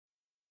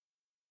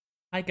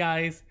Hi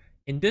guys,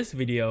 in this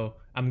video,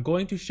 I'm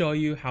going to show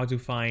you how to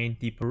find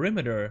the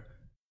perimeter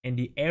and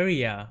the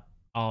area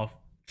of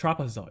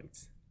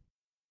trapezoids.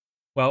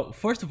 Well,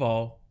 first of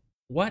all,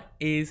 what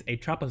is a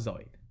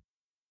trapezoid?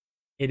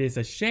 It is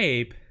a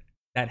shape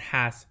that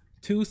has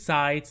two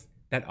sides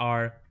that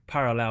are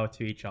parallel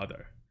to each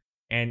other.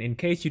 And in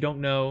case you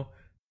don't know,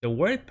 the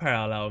word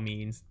parallel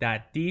means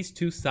that these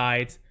two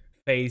sides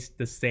face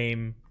the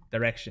same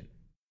direction.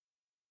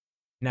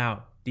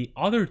 Now, the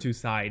other two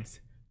sides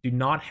do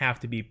not have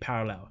to be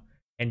parallel,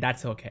 and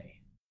that's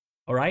okay.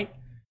 All right?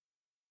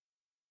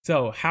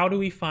 So, how do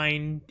we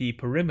find the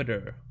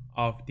perimeter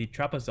of the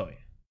trapezoid?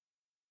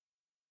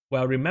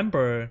 Well,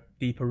 remember,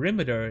 the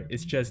perimeter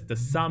is just the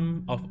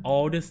sum of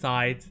all the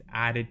sides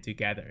added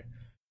together.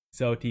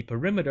 So, the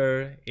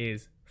perimeter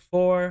is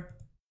 4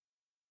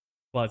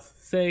 plus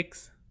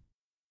 6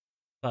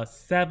 plus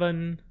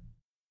 7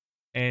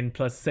 and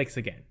plus 6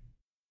 again.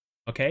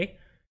 Okay?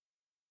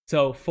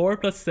 So, 4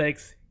 plus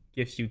 6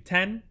 gives you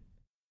 10.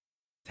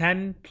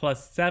 10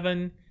 plus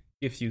 7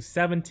 gives you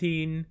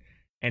 17,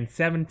 and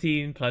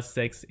 17 plus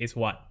 6 is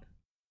what?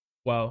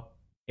 Well,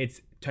 it's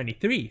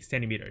 23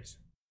 centimeters,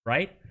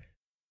 right?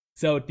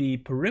 So the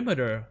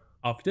perimeter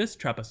of this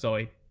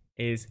trapezoid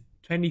is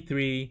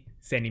 23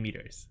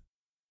 centimeters.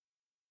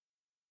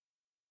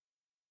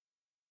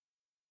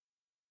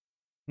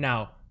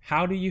 Now,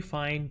 how do you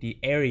find the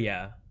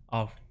area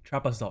of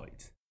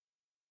trapezoids?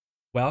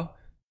 Well,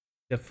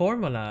 the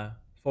formula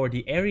for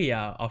the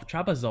area of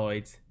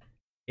trapezoids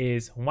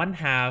is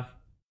 1/2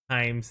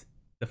 times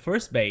the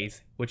first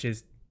base, which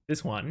is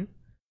this one,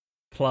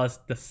 plus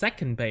the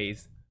second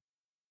base,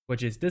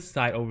 which is this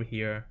side over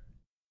here,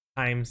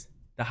 times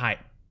the height.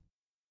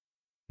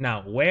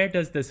 Now, where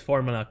does this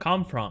formula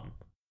come from?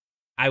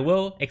 I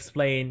will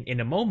explain in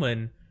a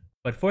moment,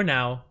 but for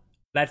now,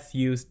 let's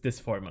use this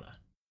formula.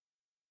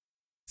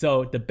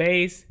 So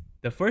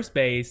the first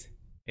base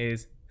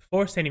is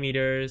 4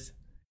 centimeters,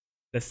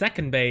 the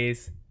second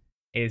base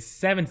is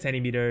 7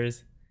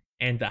 centimeters,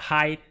 and the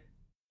height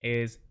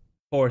is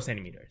 4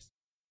 centimeters.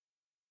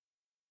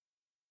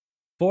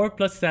 4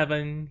 plus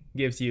 7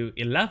 gives you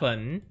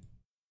 11,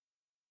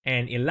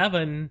 and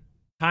 11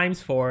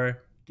 times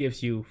 4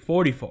 gives you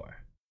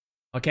 44.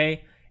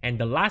 Okay, and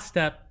the last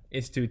step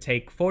is to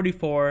take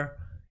 44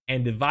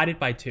 and divide it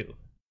by 2,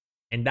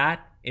 and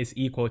that is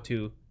equal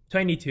to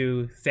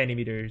 22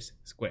 centimeters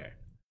squared.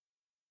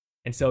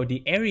 And so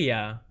the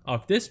area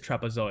of this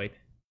trapezoid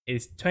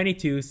is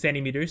 22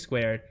 centimeters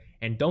squared,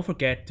 and don't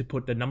forget to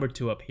put the number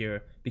 2 up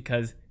here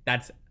because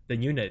that's the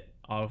unit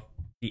of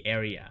the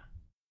area.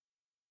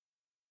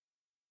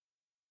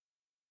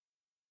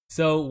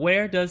 So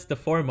where does the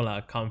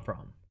formula come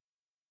from?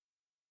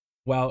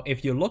 Well,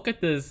 if you look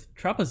at this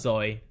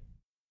trapezoid,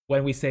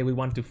 when we say we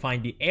want to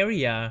find the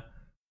area,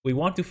 we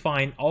want to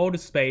find all the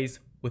space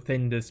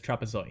within this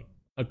trapezoid.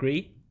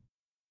 Agree?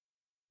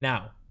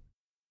 Now,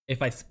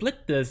 if I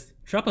split this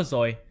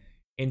trapezoid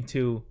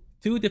into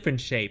two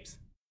different shapes,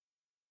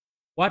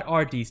 what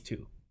are these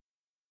two?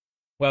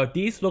 Well,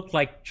 these look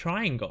like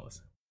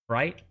triangles,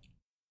 right?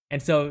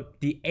 And so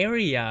the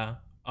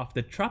area of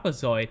the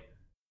trapezoid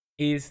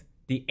is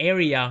the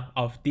area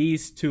of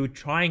these two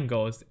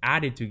triangles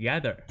added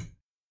together.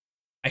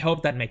 I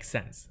hope that makes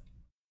sense.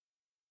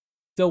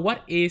 So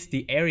what is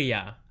the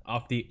area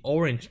of the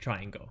orange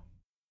triangle?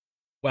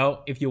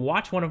 Well, if you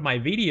watch one of my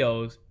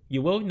videos,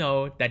 you will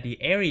know that the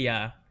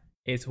area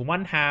is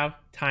 1/2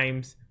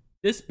 times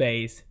this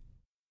base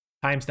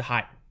times the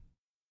height.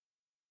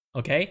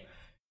 Okay?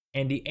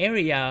 And the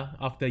area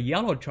of the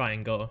yellow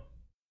triangle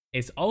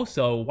is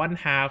also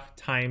 1/2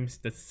 times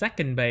the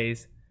second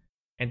base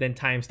and then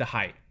times the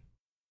height.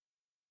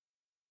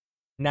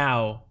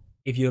 Now,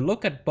 if you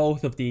look at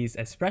both of these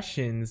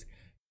expressions,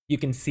 you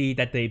can see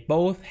that they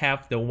both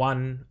have the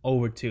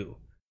 1/2.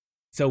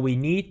 So we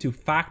need to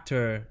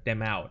factor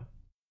them out.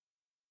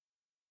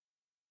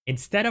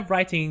 Instead of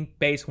writing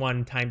base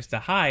 1 times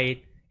the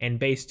height and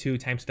base 2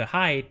 times the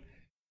height,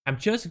 I'm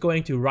just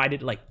going to write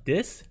it like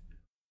this,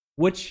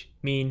 which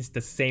means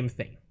the same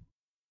thing.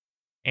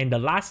 And the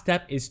last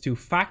step is to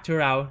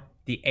factor out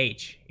the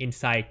h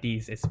inside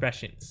these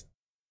expressions.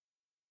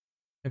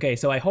 Okay,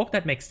 so I hope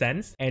that makes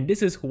sense, and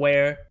this is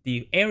where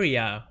the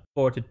area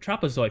for the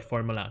trapezoid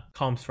formula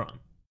comes from.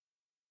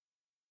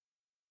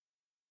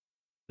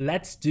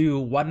 Let's do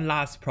one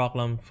last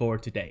problem for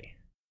today.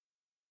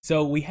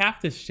 So we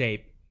have this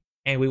shape,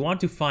 and we want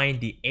to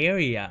find the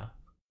area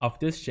of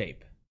this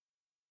shape.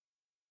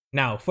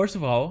 Now, first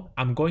of all,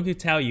 I'm going to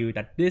tell you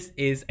that this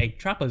is a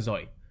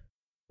trapezoid.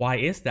 Why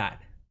is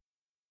that?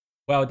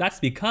 Well, that's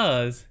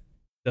because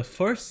the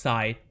first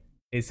side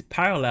is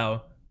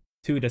parallel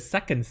to the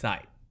second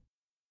side.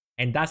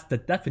 And that's the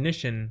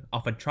definition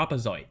of a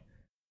trapezoid.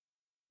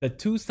 The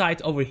two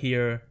sides over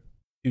here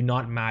do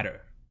not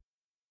matter.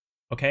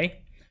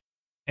 Okay?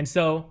 And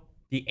so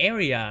the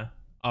area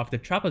of the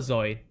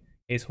trapezoid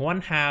is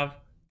 1/2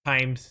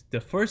 times the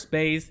first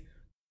base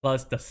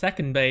plus the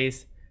second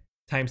base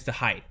times the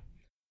height.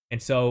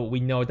 And so we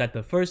know that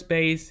the first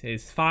base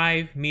is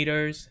 5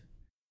 meters,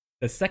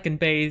 the second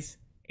base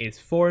is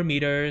 4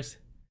 meters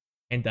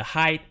and the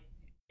height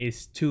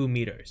is 2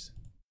 meters.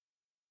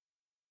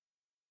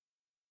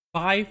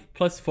 5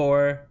 plus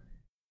 4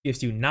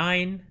 gives you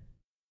 9.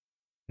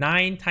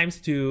 9 times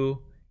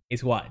 2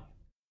 is what?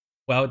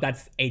 Well,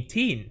 that's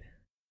 18.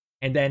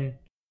 And then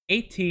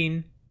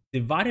 18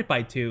 divided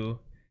by 2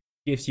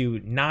 gives you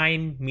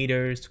 9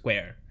 meters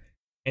squared.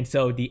 And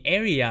so the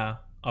area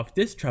of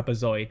this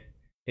trapezoid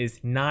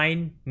is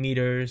 9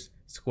 meters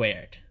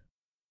squared.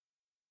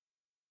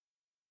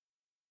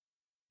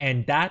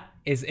 And that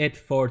is it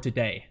for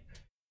today.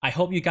 I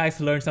hope you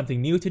guys learned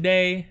something new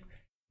today.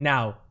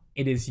 Now,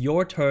 it is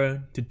your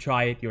turn to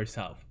try it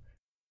yourself.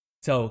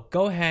 So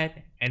go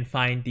ahead and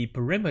find the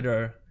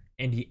perimeter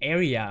and the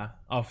area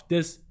of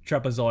this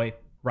trapezoid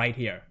right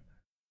here.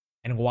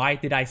 And why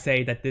did I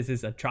say that this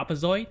is a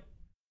trapezoid?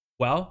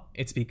 Well,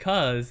 it's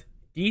because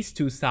these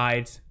two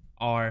sides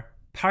are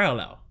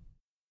parallel.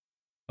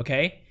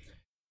 Okay?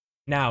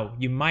 Now,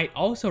 you might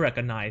also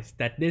recognize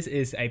that this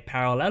is a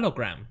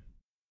parallelogram,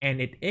 and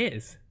it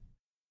is.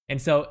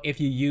 And so if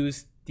you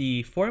use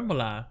the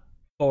formula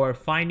for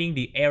finding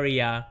the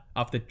area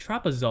of the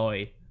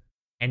trapezoid,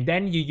 and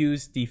then you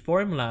use the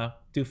formula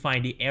to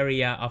find the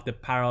area of the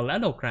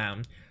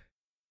parallelogram,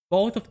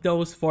 both of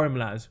those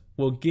formulas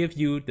will give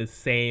you the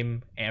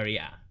same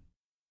area.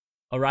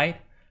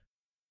 Alright?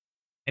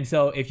 And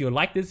so if you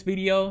like this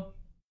video,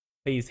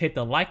 please hit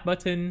the like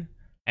button,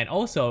 and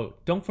also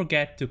don't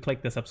forget to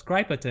click the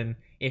subscribe button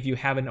if you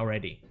haven't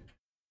already.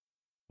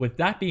 With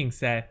that being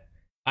said,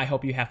 I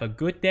hope you have a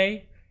good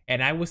day,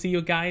 and I will see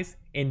you guys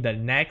in the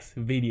next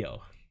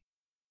video.